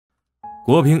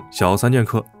国乒小三剑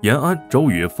客延安、周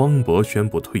宇、方博宣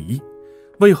布退役，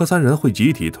为何三人会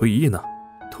集体退役呢？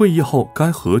退役后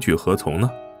该何去何从呢？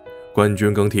冠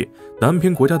军更替，男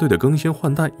乒国家队的更新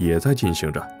换代也在进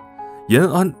行着。延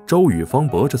安、周宇、方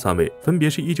博这三位分别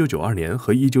是1992年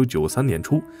和1993年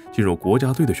初进入国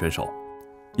家队的选手，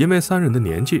因为三人的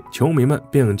年纪，球迷们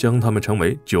便将他们称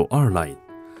为92 line。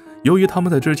由于他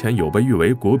们在之前有被誉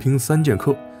为国乒三剑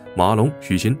客，马龙、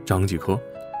许昕、张继科，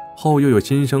后又有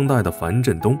新生代的樊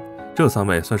振东，这三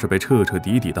位算是被彻彻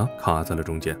底底的卡在了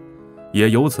中间，也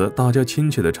由此大家亲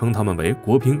切地称他们为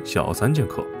国乒小三剑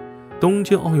客。东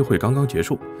京奥运会刚刚结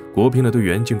束，国乒的队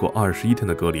员经过21天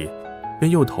的隔离，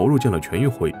便又投入进了全运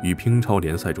会与乒超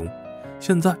联赛中，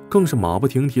现在更是马不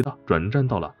停蹄地转战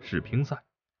到了世乒赛。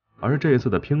而这次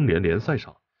的乒联联赛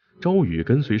上，周宇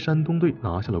跟随山东队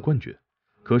拿下了冠军，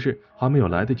可是还没有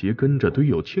来得及跟着队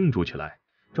友庆祝起来，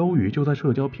周宇就在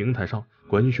社交平台上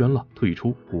官宣了退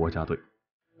出国家队。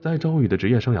在周宇的职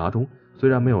业生涯中，虽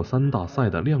然没有三大赛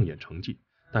的亮眼成绩，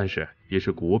但是也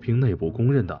是国乒内部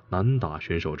公认的难打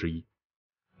选手之一。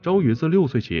周宇自6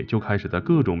岁起就开始在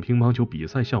各种乒乓球比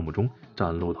赛项目中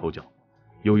崭露头角，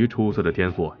由于出色的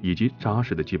天赋以及扎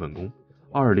实的基本功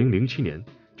，2007年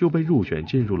就被入选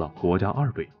进入了国家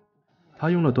2队。他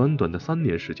用了短短的3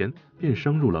年时间便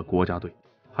升入了国家队，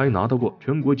还拿到过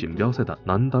全国锦标赛的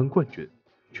男单冠军、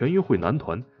全运会男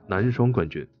团、男双冠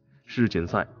军、世锦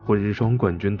赛混双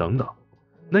冠军等等。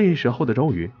那时候的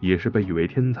周宇也是被誉为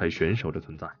天才选手的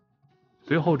存在。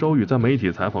随后周宇在媒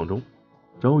体采访中，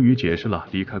周宇解释了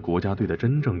离开国家队的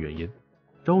真正原因。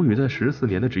周宇在14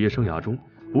年的职业生涯中，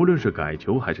不论是改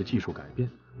球还是技术改变，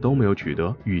都没有取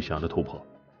得预想的突破，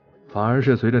反而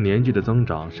是随着年纪的增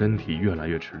长，身体越来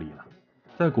越吃力了，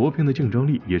在国乒的竞争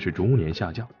力也是逐年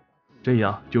下降，这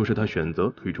样就是他选择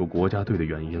退出国家队的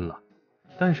原因了。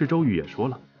但是周宇也说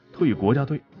了，退国家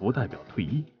队不代表退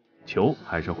役，球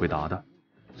还是会打的。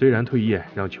虽然退役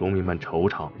让球迷们惆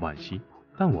怅惋惜，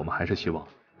但我们还是希望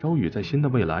周宇在新的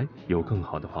未来有更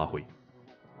好的发挥。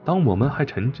当我们还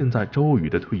沉浸在周宇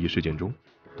的退役事件中，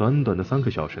短短的3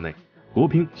个小时内，国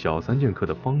乒小三剑客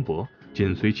的方博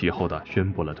紧随其后的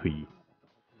宣布了退役。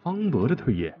方博的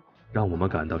退役让我们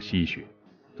感到唏嘘。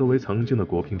作为曾经的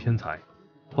国乒天才，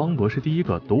方博是第一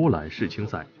个夺揽世青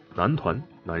赛男团、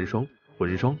男双、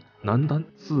混双、男单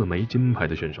4枚金牌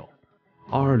的选手。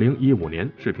2015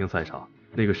年世乒赛场，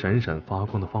那个闪闪发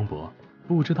光的方博，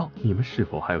不知道你们是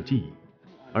否还有记忆？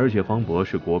而且方博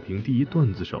是国乒第一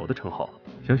段子手的称号，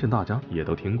相信大家也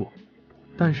都听过。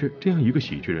但是这样一个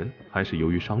喜剧人，还是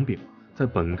由于伤病，在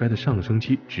本该的上升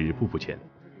期止步不前，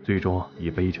最终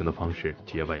以悲情的方式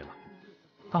结尾了。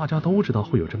大家都知道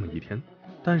会有这么一天，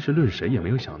但是论谁也没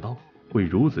有想到会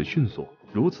如此迅速，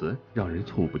如此让人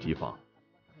猝不及防。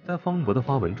在方博的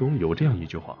发文中有这样一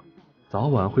句话：早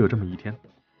晚会有这么一天，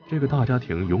这个大家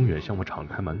庭永远向我敞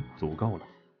开门，足够了。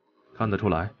看得出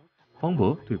来，方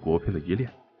博对国乒的依恋，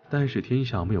但是天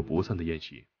下没有不散的宴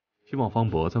席，希望方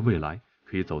博在未来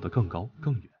可以走得更高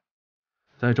更远。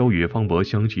在周宇、方博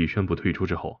相继宣布退出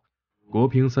之后，国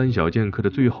乒三小剑客的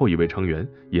最后一位成员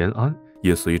延安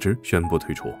也随之宣布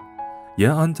退出。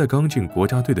延安在刚进国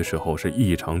家队的时候是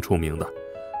异常出名的，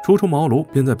初出茅庐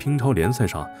便在乒超联赛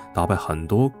上打败很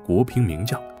多国乒名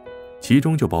将，其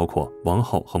中就包括王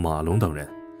皓和马龙等人。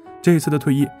这次的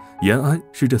退役，延安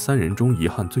是这3人中遗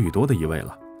憾最多的一位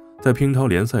了，在乒超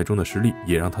联赛中的失利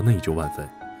也让他内疚万分。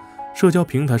社交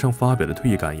平台上发表的退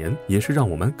役感言也是让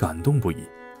我们感动不已。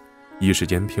一时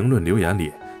间评论留言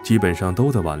里基本上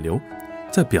都在挽留，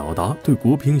在表达对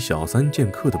国乒小三剑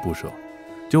客的不舍。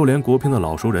就连国乒的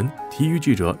老熟人体育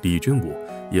记者李军武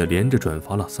也连着转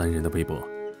发了3人的微博。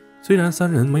虽然3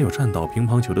人没有站到乒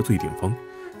乓球的最顶峰，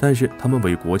但是他们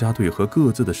为国家队和各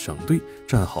自的省队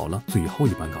站好了最后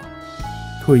一班岗。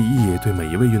退役对每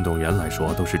一位运动员来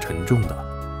说都是沉重的，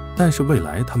但是未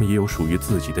来他们也有属于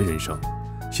自己的人生，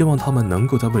希望他们能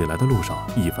够在未来的路上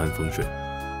一帆风顺。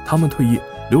他们退役，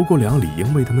刘国梁理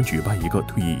应为他们举办一个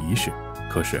退役仪式，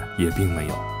可是也并没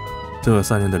有。这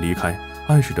3人的离开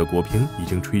暗示着国乒已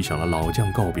经吹响了老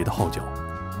将告别的号角。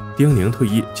丁宁退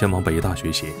役前往北大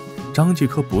学习，张继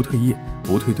科不退役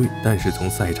不退队，但是从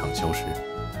赛场消失。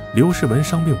刘诗雯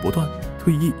伤病不断，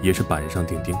退役也是板上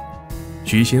钉钉。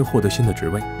许昕获得新的职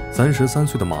位，33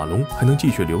岁的马龙还能继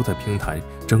续留在乒坛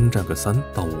征战个3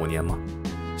到5年吗？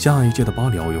下一届的巴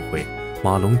黎奥运会，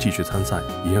马龙继续参赛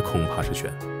也恐怕是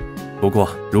悬。不过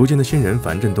如今的新人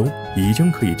樊振东已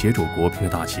经可以接住国乒的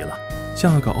大旗了，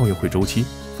下个奥运会周期，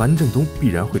樊振东必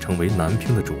然会成为男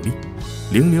乒的主力。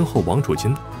00后王楚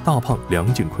钦、大胖梁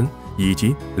靖昆以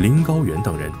及林高远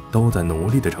等人都在努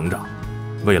力的成长，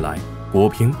未来国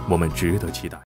乒我们值得期待。